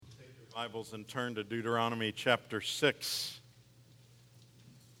Bibles and turn to Deuteronomy chapter 6.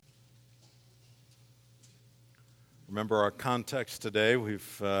 Remember our context today.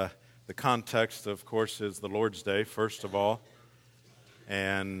 The context, of course, is the Lord's Day, first of all,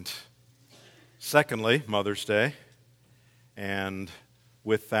 and secondly, Mother's Day, and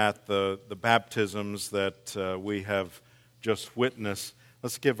with that, the baptisms that we have just witnessed.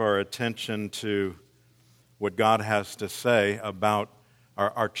 Let's give our attention to what God has to say about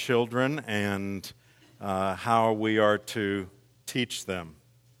our children and how we are to teach them.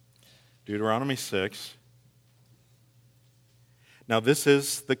 Deuteronomy 6. Now this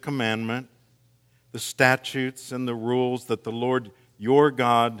is the commandment, the statutes and the rules that the Lord your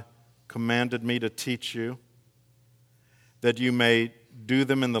God commanded me to teach you, that you may do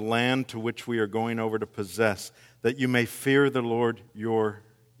them in the land to which we are going over to possess, that you may fear the Lord your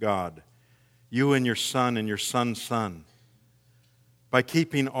God, you and your son's son, by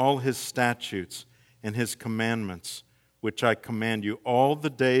keeping all his statutes and his commandments, which I command you all the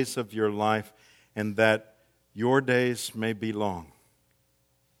days of your life, and that your days may be long.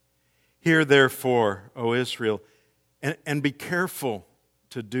 Hear therefore, O Israel, and be careful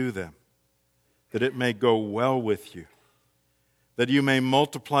to do them, that it may go well with you, that you may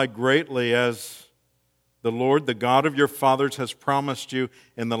multiply greatly as the Lord, the God of your fathers, has promised you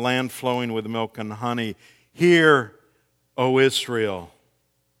in the land flowing with milk and honey. Hear, O Israel,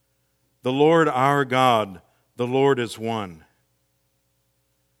 the Lord our God, the Lord is one.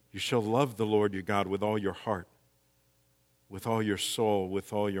 You shall love the Lord your God with all your heart, with all your soul,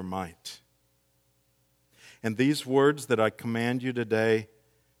 with all your might. And these words that I command you today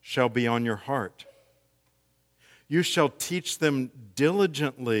shall be on your heart. You shall teach them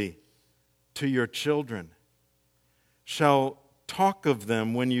diligently to your children, shall talk of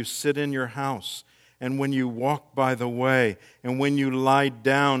them when you sit in your house, and when you walk by the way, and when you lie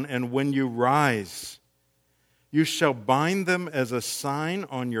down, and when you rise. You shall bind them as a sign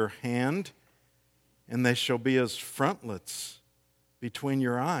on your hand, and they shall be as frontlets between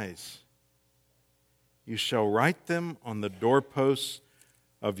your eyes. You shall write them on the doorposts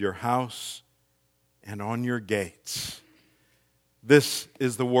of your house and on your gates. This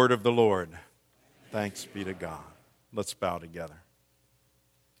is the word of the Lord. Thanks be to God. Let's bow together.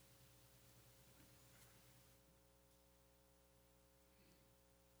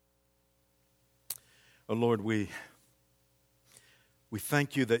 Oh Lord, we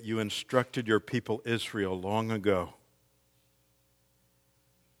thank you that you instructed your people Israel long ago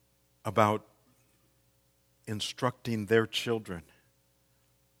about instructing their children,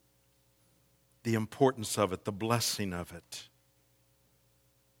 the importance of it, the blessing of it.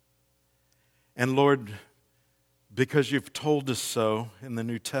 And Lord, because you've told us so in the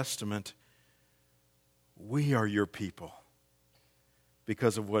New Testament, we are your people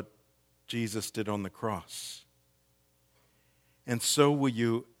because of what Jesus did on the cross. And so will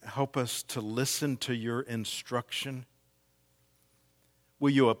you help us to listen to your instruction?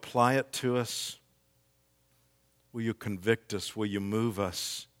 Will you apply it to us? Will you convict us? Will you move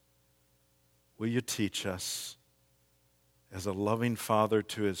us? Will you teach us? As a loving father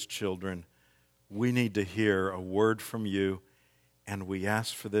to his children, we need to hear a word from you, and we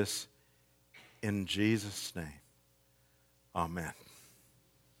ask for this in Jesus' name. Amen.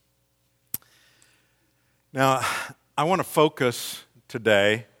 Now, I want to focus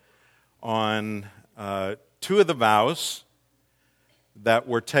today on two of the vows that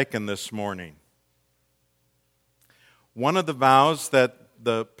were taken this morning. One of the vows that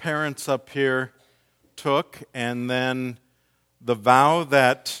the parents up here took, and then the vow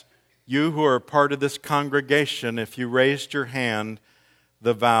that you who are part of this congregation, if you raised your hand,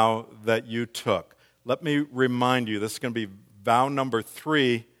 the vow that you took. Let me remind you, this is going to be vow number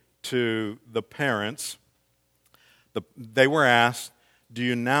 3 to the parents. They were asked, do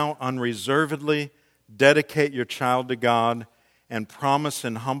you now unreservedly dedicate your child to God and promise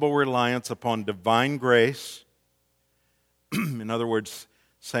in humble reliance upon divine grace? In other words,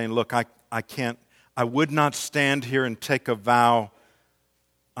 saying, look, I would not stand here and take a vow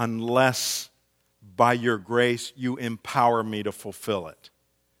unless by your grace you empower me to fulfill it.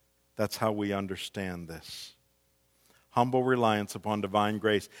 That's how we understand this. Humble reliance upon divine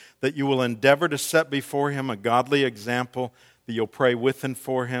grace, that you will endeavor to set before him a godly example, that you'll pray with and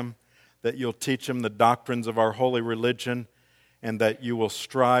for him, that you'll teach him the doctrines of our holy religion, and that you will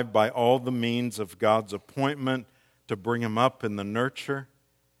strive by all the means of God's appointment to bring him up in the nurture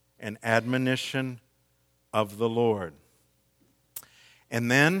and admonition of the Lord.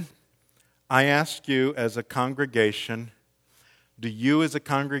 And then I ask you as a congregation, do you as a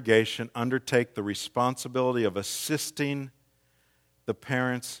congregation undertake the responsibility of assisting the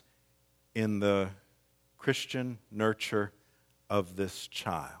parents in the Christian nurture of this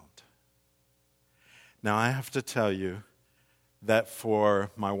child. Now, I have to tell you that for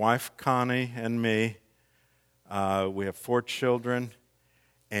my wife Connie and me, we have 4 children,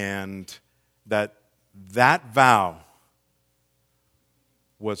 and that vow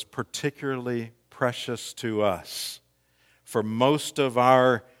was particularly precious to us. For most of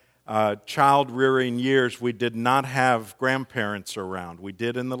our child-rearing years, we did not have grandparents around. We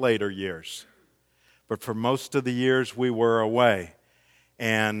did in the later years. But for most of the years, we were away.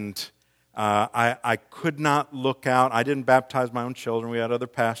 And I could not look out. I didn't baptize my own children. We had other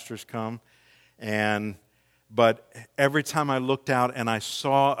pastors come. But every time I looked out and I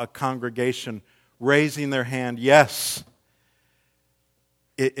saw a congregation raising their hand, yes,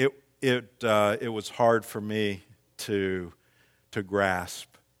 it was hard for me to grasp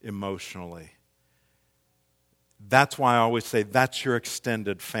emotionally. That's why I always say that's your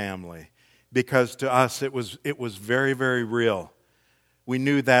extended family, because to us it was very, very real. We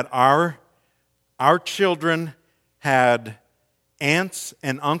knew that our children had aunts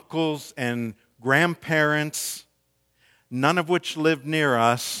and uncles and grandparents, none of which lived near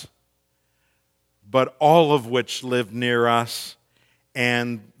us, but all of which lived near us,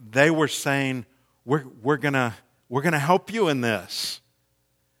 and they were saying, we're gonna help you in this.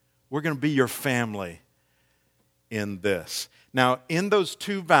 We're going to be your family in this. Now, in those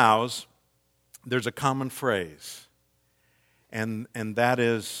 2 vows, there's a common phrase, and that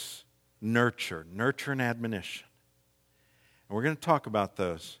is nurture and admonition. And we're going to talk about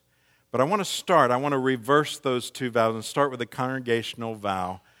those. But I want to reverse those 2 vows and start with the congregational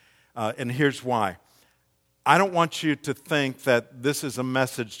vow. And here's why. I don't want you to think that this is a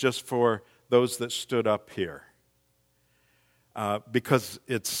message just for those that stood up here. Because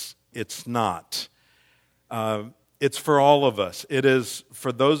it's not. It's for all of us. It is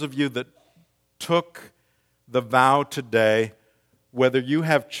for those of you that took the vow today, whether you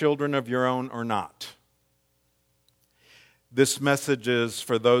have children of your own or not. This message is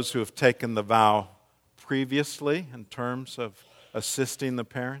for those who have taken the vow previously in terms of assisting the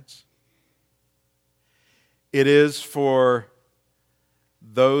parents. It is for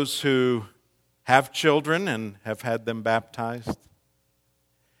those who have children and have had them baptized.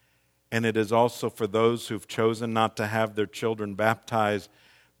 And it is also for those who've chosen not to have their children baptized,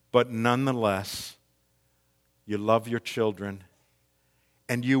 but nonetheless, you love your children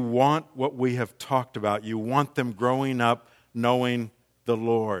and you want what we have talked about. You want them growing up knowing the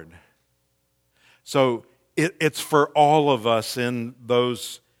Lord. So it's for all of us in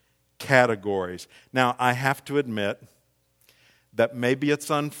those categories. Now, I have to admit that maybe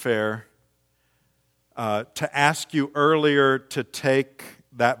it's unfair to ask you earlier to take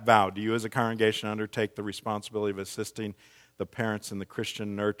that vow. Do you as a congregation undertake the responsibility of assisting the parents in the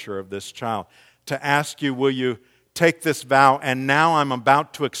Christian nurture of this child? To ask you, will you take this vow? And now I'm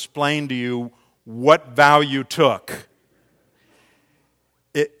about to explain to you what vow you took.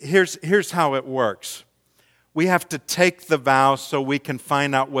 Here's how it works. We have to take the vow so we can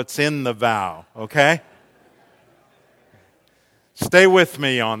find out what's in the vow, okay? Stay with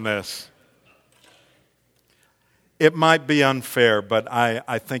me on this. It might be unfair, but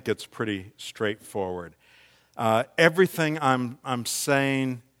I think it's pretty straightforward. Everything I'm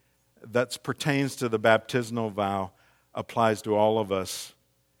saying that pertains to the baptismal vow applies to all of us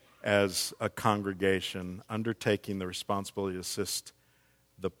as a congregation undertaking the responsibility to assist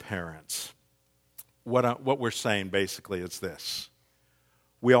the parents. What we're saying basically is this.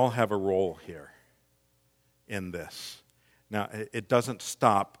 We all have a role here in this. Now, it doesn't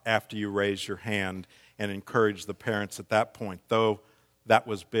stop after you raise your hand and encourage the parents at that point, though that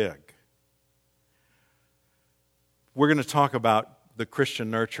was big. We're going to talk about the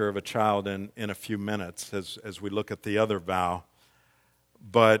Christian nurture of a child in a few minutes as we look at the other vow.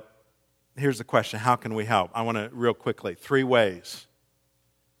 But here's the question, how can we help? I want to, real quickly, 3 ways.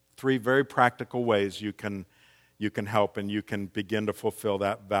 3 very practical ways you can help and you can begin to fulfill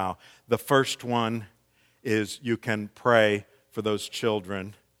that vow. The first one is you can pray for those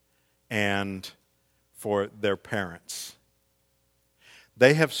children and for their parents.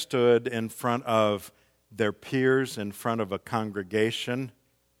 They have stood in front of their peers, in front of a congregation,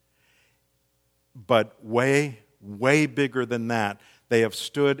 but way, way bigger than that, they have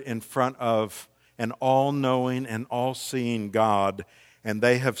stood in front of an all-knowing and all-seeing God, and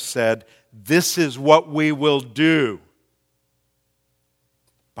they have said, this is what we will do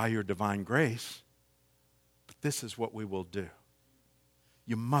by your divine grace, but this is what we will do.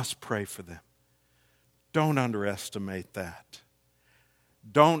 You must pray for them. Don't underestimate that.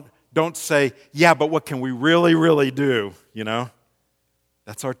 Don't say, yeah, but what can we really, really do, you know?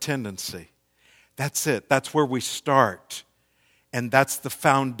 That's our tendency. That's it. That's where we start. And that's the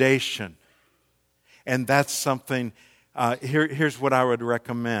foundation. And that's something, here's what I would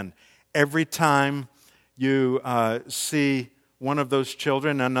recommend. Every time you see one of those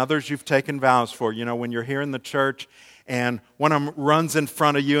children and others you've taken vows for, when you're here in the church and one of them runs in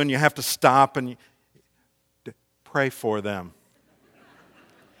front of you and you have to stop and pray for them.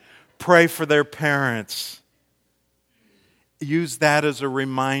 Pray for their parents. Use that as a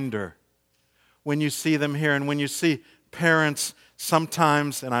reminder when you see them here. And when you see parents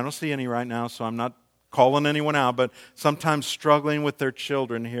sometimes, and I don't see any right now, so I'm not calling anyone out, but sometimes struggling with their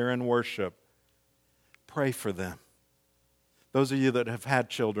children here in worship, pray for them. Those of you that have had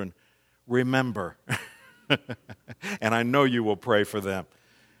children, remember. And I know you will pray for them.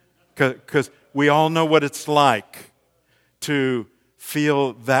 Because we all know what it's like to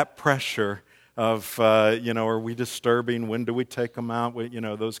feel that pressure of, are we disturbing? When do we take them out?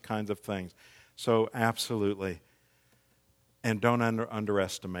 Those kinds of things. So absolutely. And don't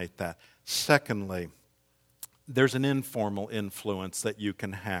underestimate that. Secondly, there's an informal influence that you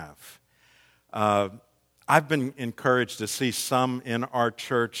can have. I've been encouraged to see some in our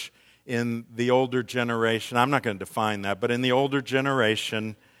church in the older generation. I'm not going to define that, but in the older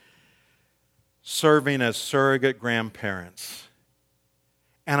generation, serving as surrogate grandparents.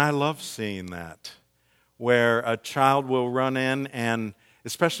 And I love seeing that, where a child will run in, and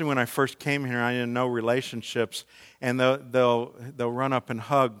especially when I first came here, I didn't know relationships, and they'll run up and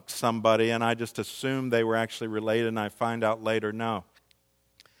hug somebody, and I just assumed they were actually related, and I find out later, no,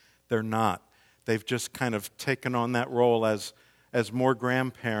 they're not. They've just kind of taken on that role as more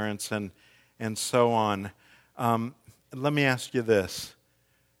grandparents and so on. Let me ask you this.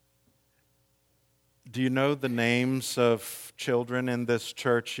 Do you know the names of children in this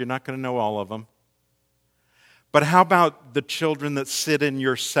church? You're not going to know all of them. But how about the children that sit in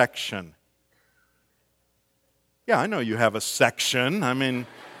your section? Yeah, I know you have a section. I mean,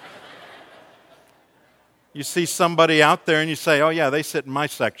 you see somebody out there and you say, oh yeah, they sit in my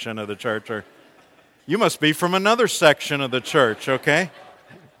section of the church, or you must be from another section of the church, okay?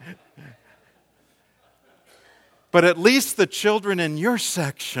 But at least the children in your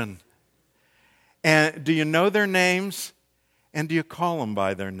section. And do you know their names? And do you call them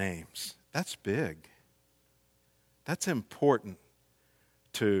by their names? That's big. That's important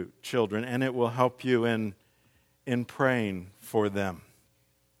to children, and it will help you in praying for them.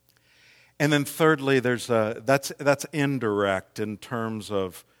 And then thirdly, that's indirect in terms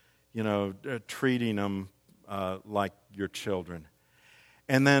of, treating them like your children.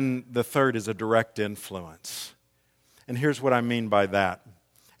 And then the third is a direct influence. And here's what I mean by that.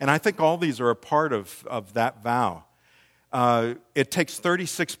 And I think all these are a part of that vow. It takes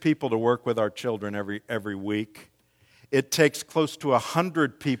 36 people to work with our children every week. It takes close to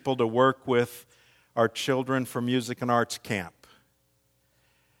 100 people to work with our children for music and arts camp.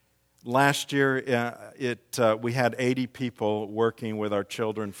 Last year, we had 80 people working with our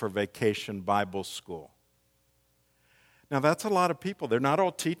children for Vacation Bible School. Now, that's a lot of people. They're not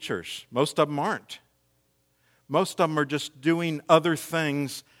all teachers. Most of them aren't. Most of them are just doing other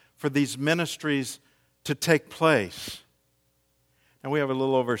things for these ministries to take place. And we have a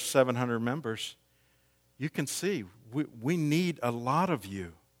little over 700 members. You can see, we need a lot of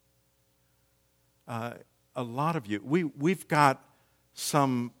you. A lot of you. We've got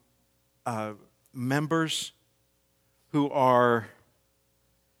some members who are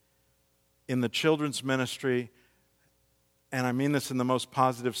in the children's ministry, and I mean this in the most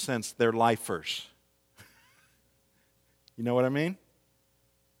positive sense, they're lifers. You know what I mean?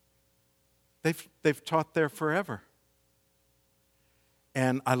 They've taught there forever.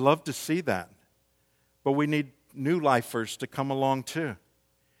 And I love to see that. But we need new lifers to come along too.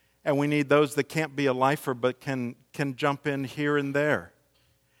 And we need those that can't be a lifer but can jump in here and there.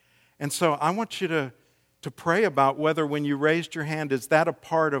 And so I want you to pray about whether when you raised your hand, is that a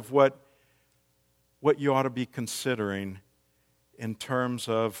part of what you ought to be considering in terms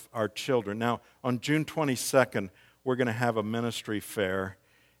of our children. Now, on June 22nd, we're going to have a ministry fair.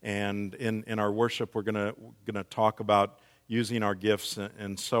 And in our worship, we're going to talk about using our gifts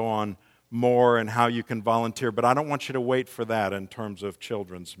and so on more and how you can volunteer. But I don't want you to wait for that in terms of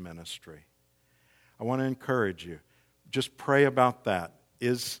children's ministry. I want to encourage you. Just pray about that.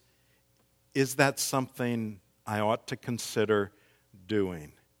 Is that something I ought to consider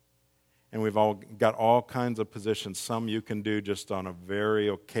doing? And we've all got all kinds of positions. Some you can do just on a very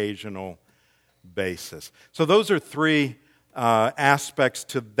occasional basis. So those are three aspects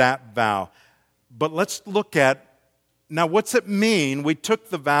to that vow. But let's look at, now what's it mean? We took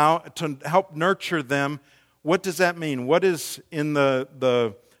the vow to help nurture them. What does that mean? What is in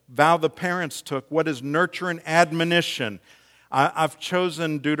the vow the parents took? What is nurture and admonition? I've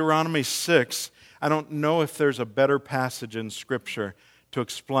chosen Deuteronomy 6. I don't know if there's a better passage in Scripture to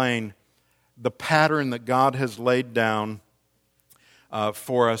explain the pattern that God has laid down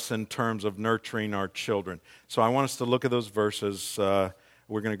for us in terms of nurturing our children. So I want us to look at those verses. We're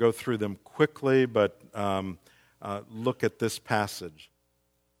going to go through them quickly, but look at this passage.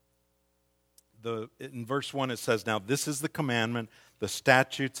 In verse 1 it says, "Now this is the commandment, the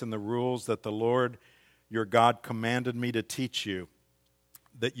statutes and the rules that the Lord your God commanded me to teach you,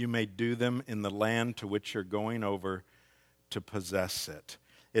 that you may do them in the land to which you're going over to possess it."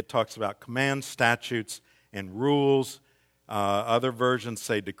 It talks about commands, statutes, and rules. Other versions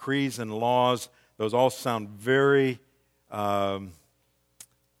say decrees and laws. Those all sound very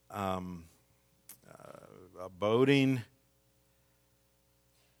boding,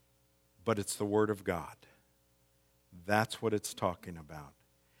 but it's the Word of God. That's what it's talking about.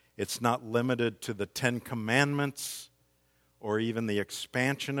 It's not limited to the 10 Commandments or even the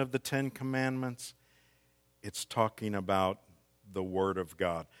expansion of the 10 Commandments. It's talking about the Word of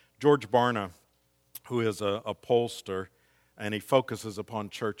God. George Barna, who is a pollster, and he focuses upon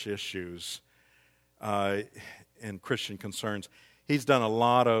church issues and Christian concerns, he's done a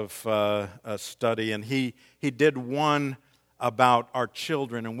lot of study, and he did one about our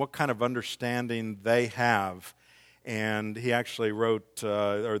children and what kind of understanding they have. And he actually wrote,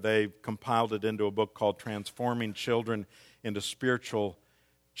 or they compiled it into a book called Transforming Children into Spiritual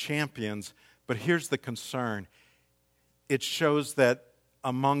Champions. But here's the concern. It shows that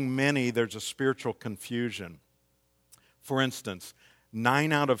among many there's a spiritual confusion. For instance,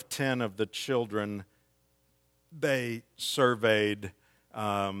 9 out of 10 of the children they surveyed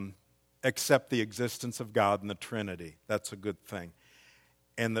accept the existence of God and the Trinity. That's a good thing.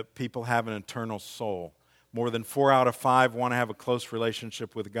 And that people have an eternal soul. More than 4 out of 5 want to have a close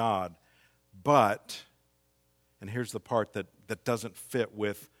relationship with God. But, and here's the part that doesn't fit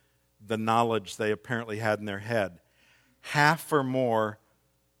with the knowledge they apparently had in their head, half or more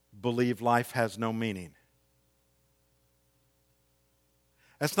believe life has no meaning.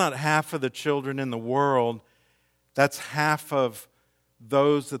 That's not half of the children in the world. That's half of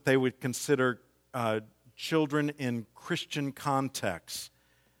those that they would consider children in Christian contexts.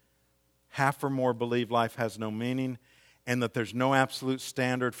 Half or more believe life has no meaning, and that there's no absolute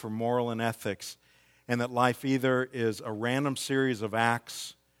standard for moral and ethics, and that life either is a random series of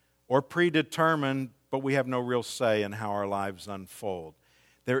acts or predetermined, but we have no real say in how our lives unfold.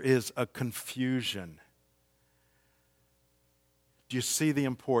 There is a confusion. Do you see the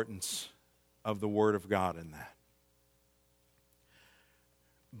importance of the Word of God in that?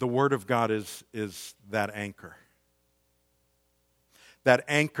 The Word of God is that anchor. That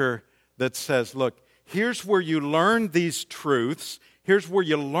anchor that says, look, here's where you learn these truths. Here's where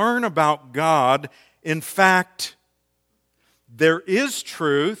you learn about God. In fact, there is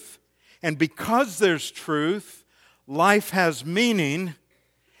truth, and because there's truth, life has meaning,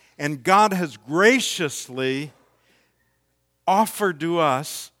 and God has graciously offered to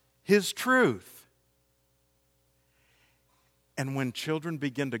us His truth. And when children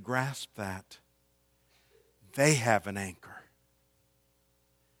begin to grasp that, they have an anchor.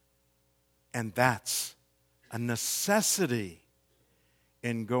 And that's a necessity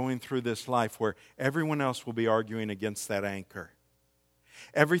in going through this life where everyone else will be arguing against that anchor.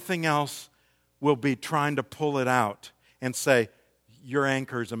 Everything else will be trying to pull it out and say, your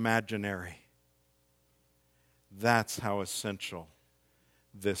anchor is imaginary. That's how essential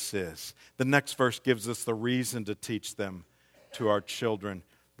this is. The next verse gives us the reason to teach them to our children.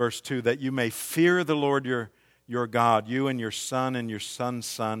 Verse 2, that you may fear the Lord your God, you and your son and your son's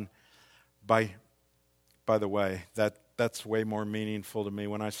son. By the way, that's way more meaningful to me.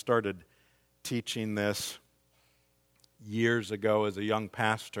 When I started teaching this years ago as a young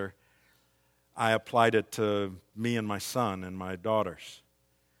pastor, I applied it to me and my son and my daughters.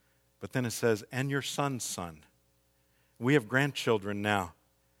 But then it says, and your son's son. We have grandchildren now.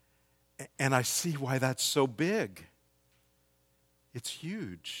 And I see why that's so big. It's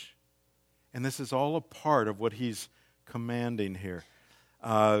huge. And this is all a part of what he's commanding here.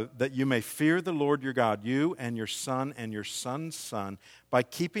 That you may fear the Lord your God, you and your son's son, by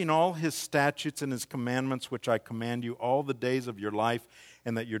keeping all his statutes and his commandments, which I command you all the days of your life,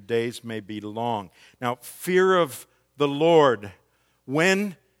 and that your days may be long. Now, fear of the Lord,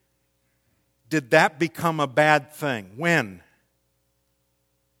 when did that become a bad thing? When?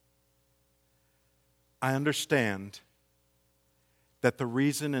 I understand that the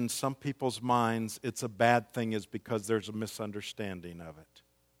reason in some people's minds it's a bad thing is because there's a misunderstanding of it.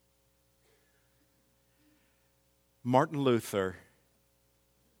 Martin Luther,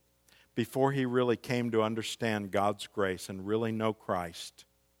 before he really came to understand God's grace and really know Christ,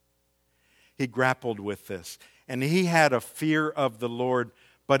 he grappled with this. And he had a fear of the Lord,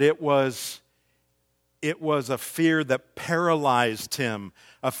 but it was a fear that paralyzed him,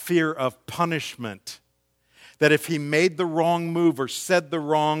 a fear of punishment. That if he made the wrong move or said the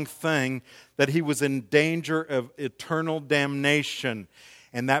wrong thing, that he was in danger of eternal damnation.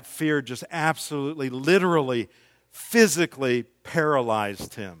 And that fear just absolutely, literally, physically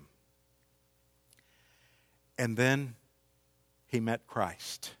paralyzed him. And then he met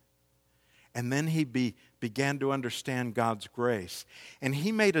Christ. And then he began to understand God's grace. And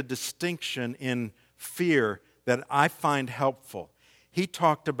he made a distinction in fear that I find helpful. He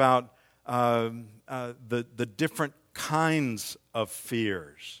talked about the different kinds of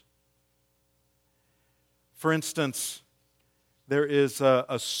fears. For instance, there is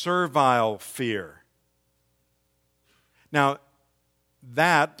a servile fear. Now,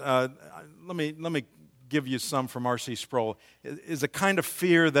 that, let me give you some from R.C. Sproul, is a kind of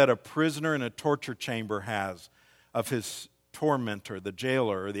fear that a prisoner in a torture chamber has of his tormentor, the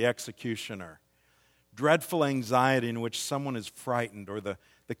jailer or the executioner. Dreadful anxiety in which someone is frightened, or the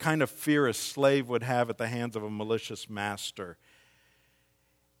kind of fear a slave would have at the hands of a malicious master.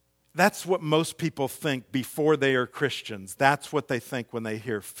 That's what most people think before they are Christians. That's what they think when they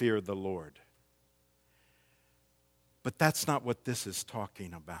hear fear the Lord. But that's not what this is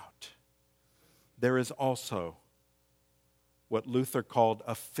talking about. There is also what Luther called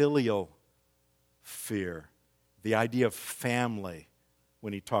a filial fear, the idea of family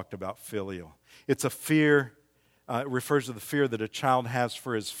when he talked about filial. It's a fear, it refers to the fear that a child has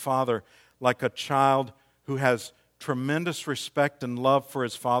for his father, like a child who has tremendous respect and love for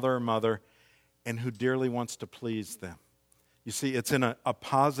his father or mother and who dearly wants to please them. You see, it's in a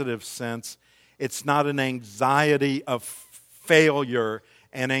positive sense. It's not an anxiety of failure,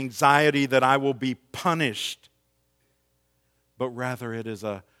 an anxiety that I will be punished, but rather it is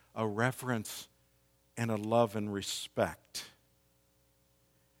a reverence and a love and respect.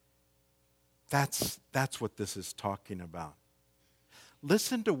 That's what this is talking about.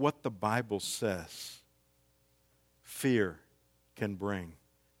 Listen to what the Bible says fear can bring.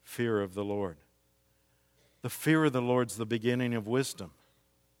 Fear of the Lord. The fear of the Lord's the beginning of wisdom.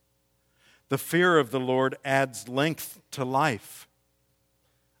 The fear of the Lord adds length to life.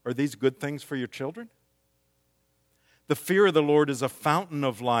 Are these good things for your children? The fear of the Lord is a fountain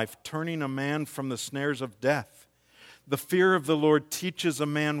of life, turning a man from the snares of death. The fear of the Lord teaches a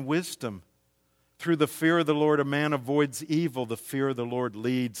man wisdom. Through the fear of the Lord, a man avoids evil. The fear of the Lord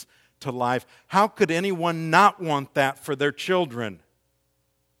leads to life. How could anyone not want that for their children?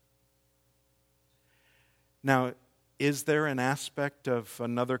 Now, is there an aspect of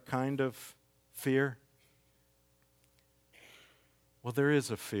another kind of fear? Well, there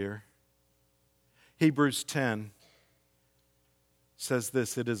is a fear. Hebrews 10 says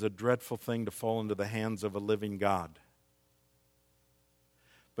this: it is a dreadful thing to fall into the hands of a living God.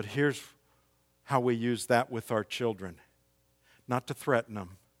 But here's how we use that with our children. Not to threaten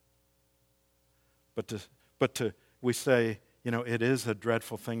them, but to we say, it is a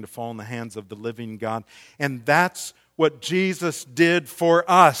dreadful thing to fall in the hands of the living God. And that's what Jesus did for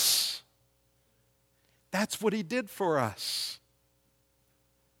us. That's what He did for us.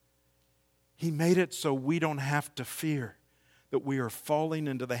 He made it so we don't have to fear that we are falling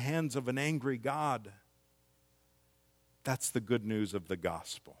into the hands of an angry God. That's the good news of the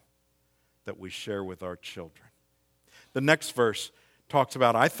gospel that we share with our children. The next verse talks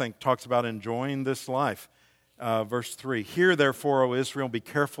about enjoying this life. Verse 3, Hear therefore, O Israel, be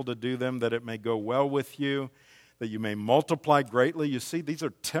careful to do them, that it may go well with you, that you may multiply greatly. You see, these are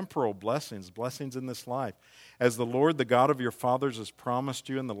temporal blessings in this life. As the Lord, the God of your fathers, has promised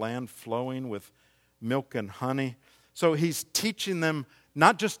you in the land flowing with milk and honey. So He's teaching them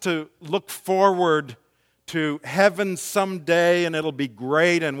not just to look forward to heaven someday and it'll be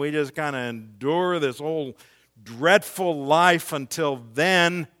great and we just kind of endure this whole dreadful life until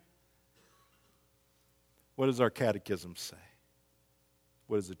then. What does our catechism say?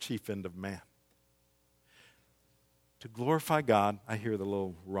 What is the chief end of man? To glorify God. I hear the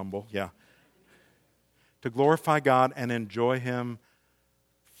little rumble, yeah. To glorify God and enjoy Him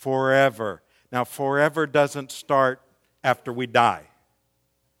forever. Now, forever doesn't start after we die.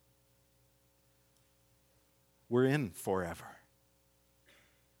 We're in forever.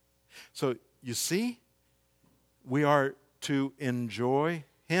 So, you see, we are to enjoy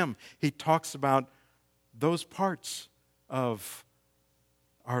Him. He talks about those parts of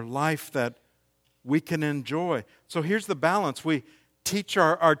our life that we can enjoy. So here's the balance. We teach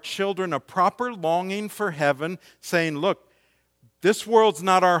our children a proper longing for heaven, saying, look, this world's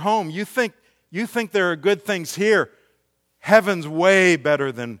not our home. You think there are good things here. Heaven's way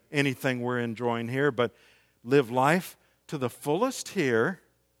better than anything we're enjoying here, but live life to the fullest here.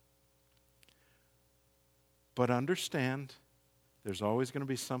 But understand, there's always going to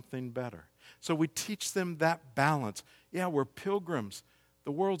be something better. So we teach them that balance. Yeah, we're pilgrims.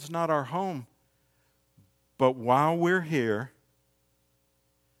 The world's not our home. But while we're here,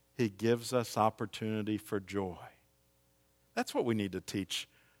 He gives us opportunity for joy. That's what we need to teach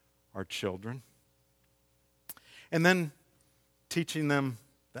our children. And then teaching them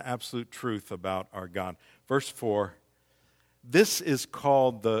the absolute truth about our God. Verse 4, this is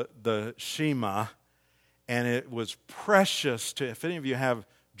called the Shema, and it was precious to, if any of you have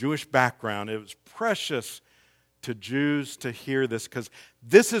Jewish background, it was precious to Jews to hear this, because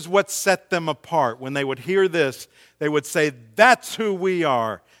this is what set them apart. When they would hear this, they would say, that's who we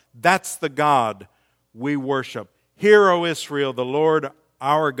are. That's the God we worship. Hear, O Israel, the Lord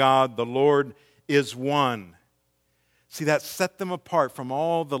our God, the Lord is one. See, that set them apart from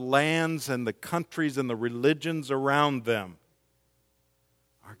all the lands and the countries and the religions around them.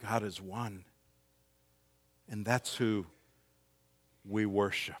 Our God is one. And that's who we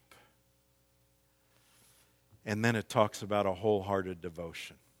worship. And then it talks about a wholehearted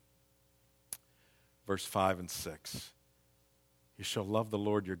devotion. Verse 5 and 6. You shall love the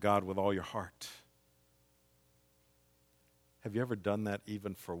Lord your God with all your heart. Have you ever done that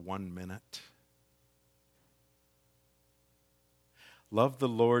even for 1 minute? Love the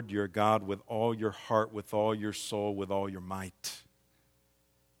Lord your God with all your heart, with all your soul, with all your might.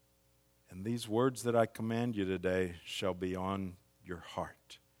 And these words that I command you today shall be on your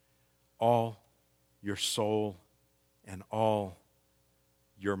heart. All your soul and all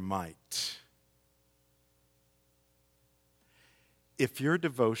your might. If your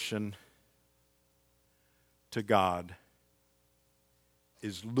devotion to God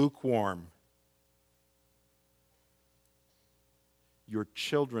is lukewarm, your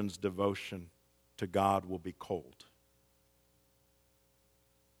children's devotion to God will be cold,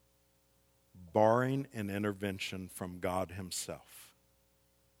 barring an intervention from God Himself.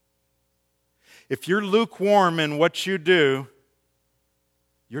 If you're lukewarm in what you do,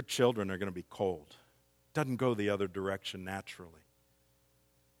 your children are going to be cold. It doesn't go the other direction naturally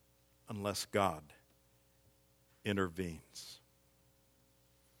unless God intervenes.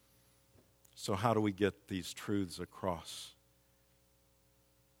 So how do we get these truths across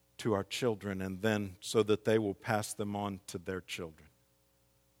to our children, and then so that they will pass them on to their children?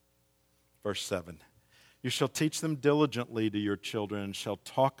 Verse 7. You shall teach them diligently to your children, and shall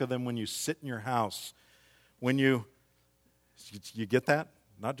talk of them when you sit in your house. When you get that?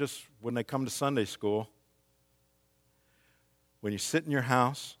 Not just when they come to Sunday school. When you sit in your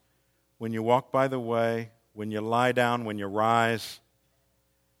house, when you walk by the way, when you lie down, when you rise.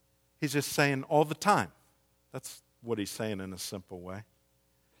 He's just saying all the time. That's what he's saying in a simple way.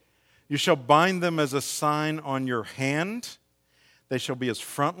 You shall bind them as a sign on your hand. They shall be as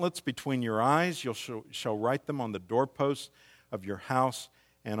frontlets between your eyes. You shall write them on the doorposts of your house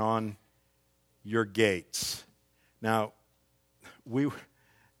and on your gates. Now,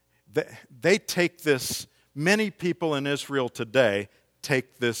 they take this, many people in Israel today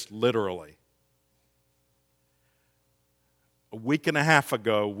take this literally. A week and a half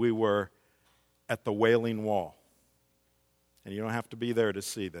ago, we were at the Wailing Wall. And you don't have to be there to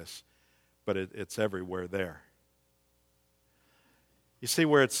see this, but it's everywhere there. You see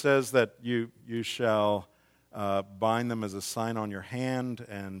where it says that you shall bind them as a sign on your hand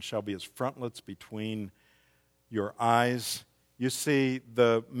and shall be as frontlets between your eyes. You see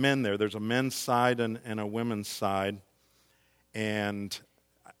the men there. There's a men's side and a women's side. And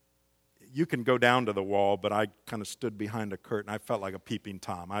you can go down to the wall, but I kind of stood behind a curtain. I felt like a peeping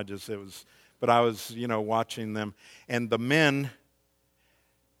Tom. I was watching them. And the men,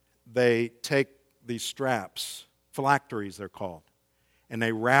 they take these straps, phylacteries they're called, and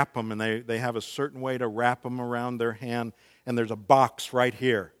they wrap them, and they have a certain way to wrap them around their hand, and there's a box right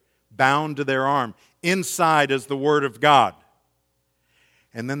here, bound to their arm. Inside is the Word of God.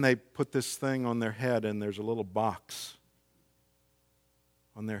 And then they put this thing on their head, and there's a little box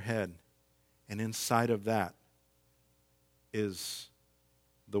on their head. And inside of that is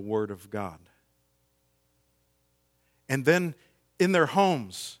the Word of God. And then in their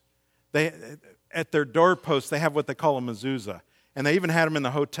homes, at their doorposts, they have what they call a mezuzah. And they even had them in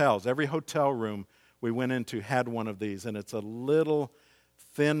the hotels. Every hotel room we went into had one of these. And it's a little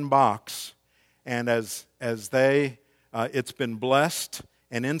thin box. And as it's been blessed,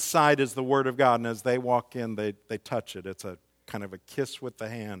 and inside is the Word of God. And as they walk in, they touch it. It's a kind of a kiss with the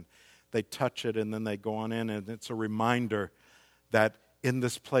hand. They touch it and then they go on in, and it's a reminder that in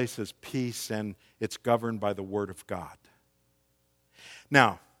this place is peace and it's governed by the Word of God.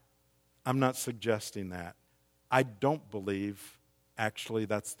 Now, I'm not suggesting that. I don't believe, actually,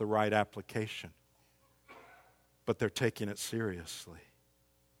 that's the right application. But they're taking it seriously.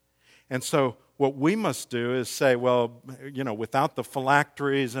 And so what we must do is say, well, without the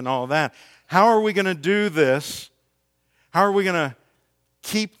phylacteries and all that, how are we going to do this? How are we going to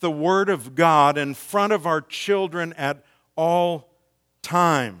keep the Word of God in front of our children at all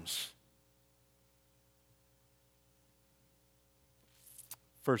times?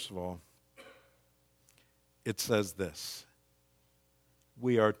 First of all, it says this: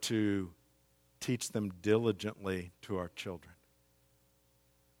 we are to teach them diligently to our children.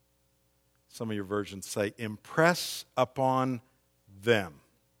 Some of your versions say, impress upon them.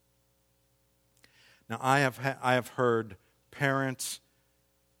 Now, I have heard parents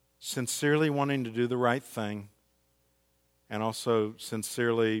sincerely wanting to do the right thing and also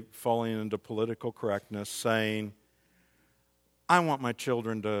sincerely falling into political correctness, saying, I want my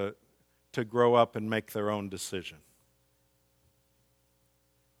children to grow up and make their own decision.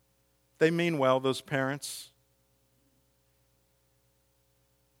 They mean well, those parents.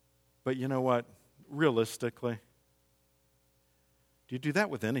 But you know what? Realistically, do you do that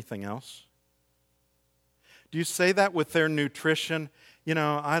with anything else? Do you say that with their nutrition?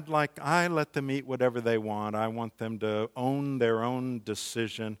 I let them eat whatever they want. I want them to own their own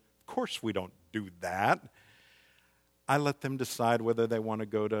decision. Of course we don't do that. I let them decide whether they want to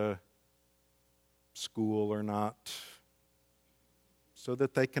go to school or not, so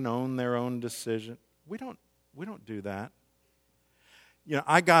that they can own their own decision. We don't do that.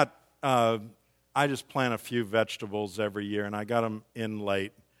 I just plant a few vegetables every year, and I got them in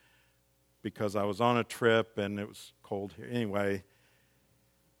late because I was on a trip and it was cold here. Anyway,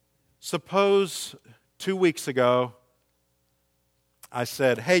 suppose 2 weeks ago I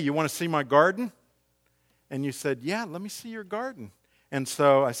said, hey, you want to see my garden? And you said, yeah, let me see your garden. And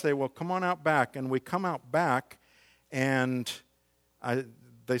so I say, well, come on out back. And we come out back, and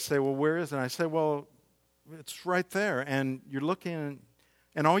they say, well, where is it? And I say, well, it's right there. And you're looking,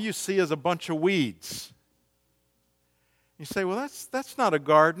 and all you see is a bunch of weeds. You say, well, that's not a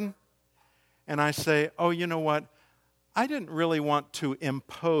garden. And I say, oh, you know what? I didn't really want to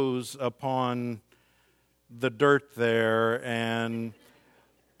impose upon the dirt there, and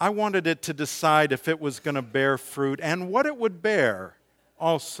I wanted it to decide if it was going to bear fruit and what it would bear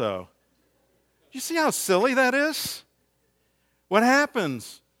also. You see how silly that is? What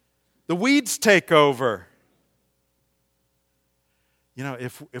happens? The weeds take over.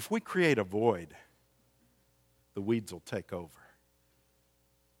 If we create a void, the weeds will take over.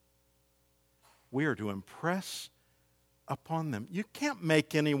 We are to impress upon them. You can't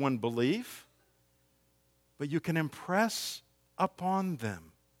make anyone believe, but you can impress upon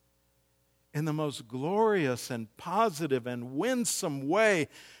them in the most glorious and positive and winsome way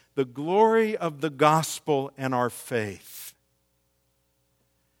the glory of the gospel and our faith.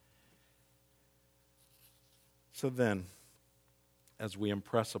 So then, as we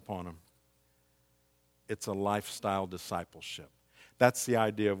impress upon them, it's a lifestyle discipleship. That's the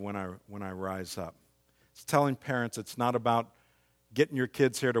idea of when I rise up. It's telling parents it's not about getting your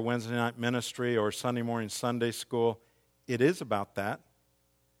kids here to Wednesday night ministry or Sunday morning Sunday school. It is about that.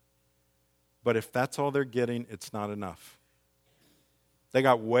 But if that's all they're getting, it's not enough. They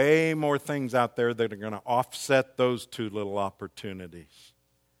got way more things out there that are going to offset those two little opportunities.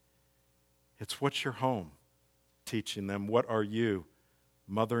 It's what's your home teaching them? What are you,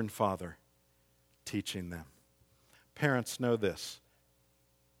 mother and father, teaching them? Parents, know this.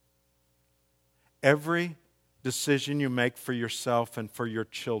 Every decision you make for yourself and for your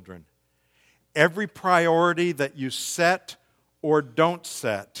children, every priority that you set or don't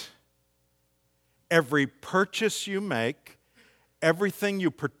set, every purchase you make, everything you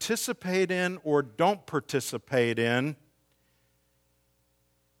participate in or don't participate in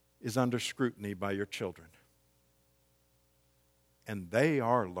is under scrutiny by your children. And they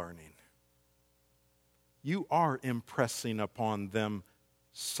are learning. You are impressing upon them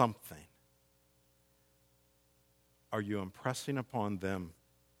something. Are you impressing upon them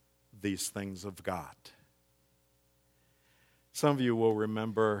these things of God? Some of you will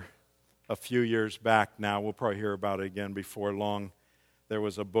remember a few years back now, we'll probably hear about it again before long, there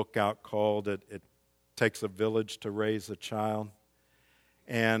was a book out called It Takes a Village to Raise a Child.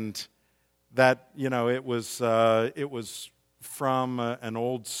 And that, it was from an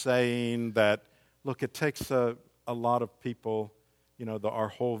old saying that, look, it takes a lot of people, our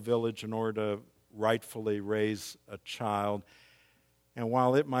whole village in order to rightfully raise a child. And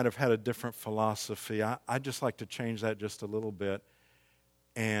while it might have had a different philosophy, I'd just like to change that just a little bit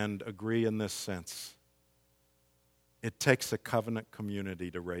and agree in this sense. It takes a covenant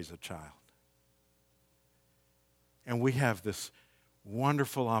community to raise a child. And we have this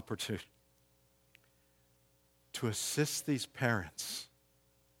wonderful opportunity to assist these parents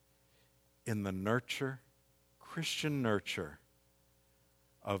in the nurture, Christian nurture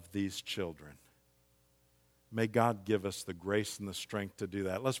of these children. May God give us the grace and the strength to do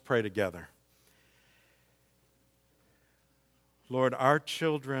that. Let's pray together. Lord, our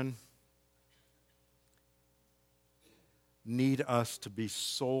children need us to be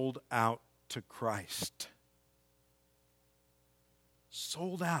sold out to Christ.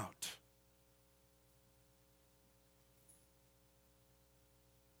 Sold out.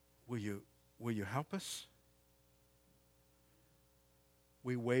 Will you help us?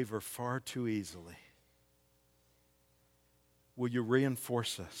 We waver far too easily. Will you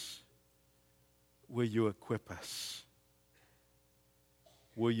reinforce us? Will you equip us?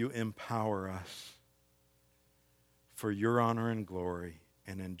 Will you empower us for your honor and glory?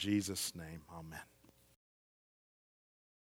 And in Jesus' name, amen.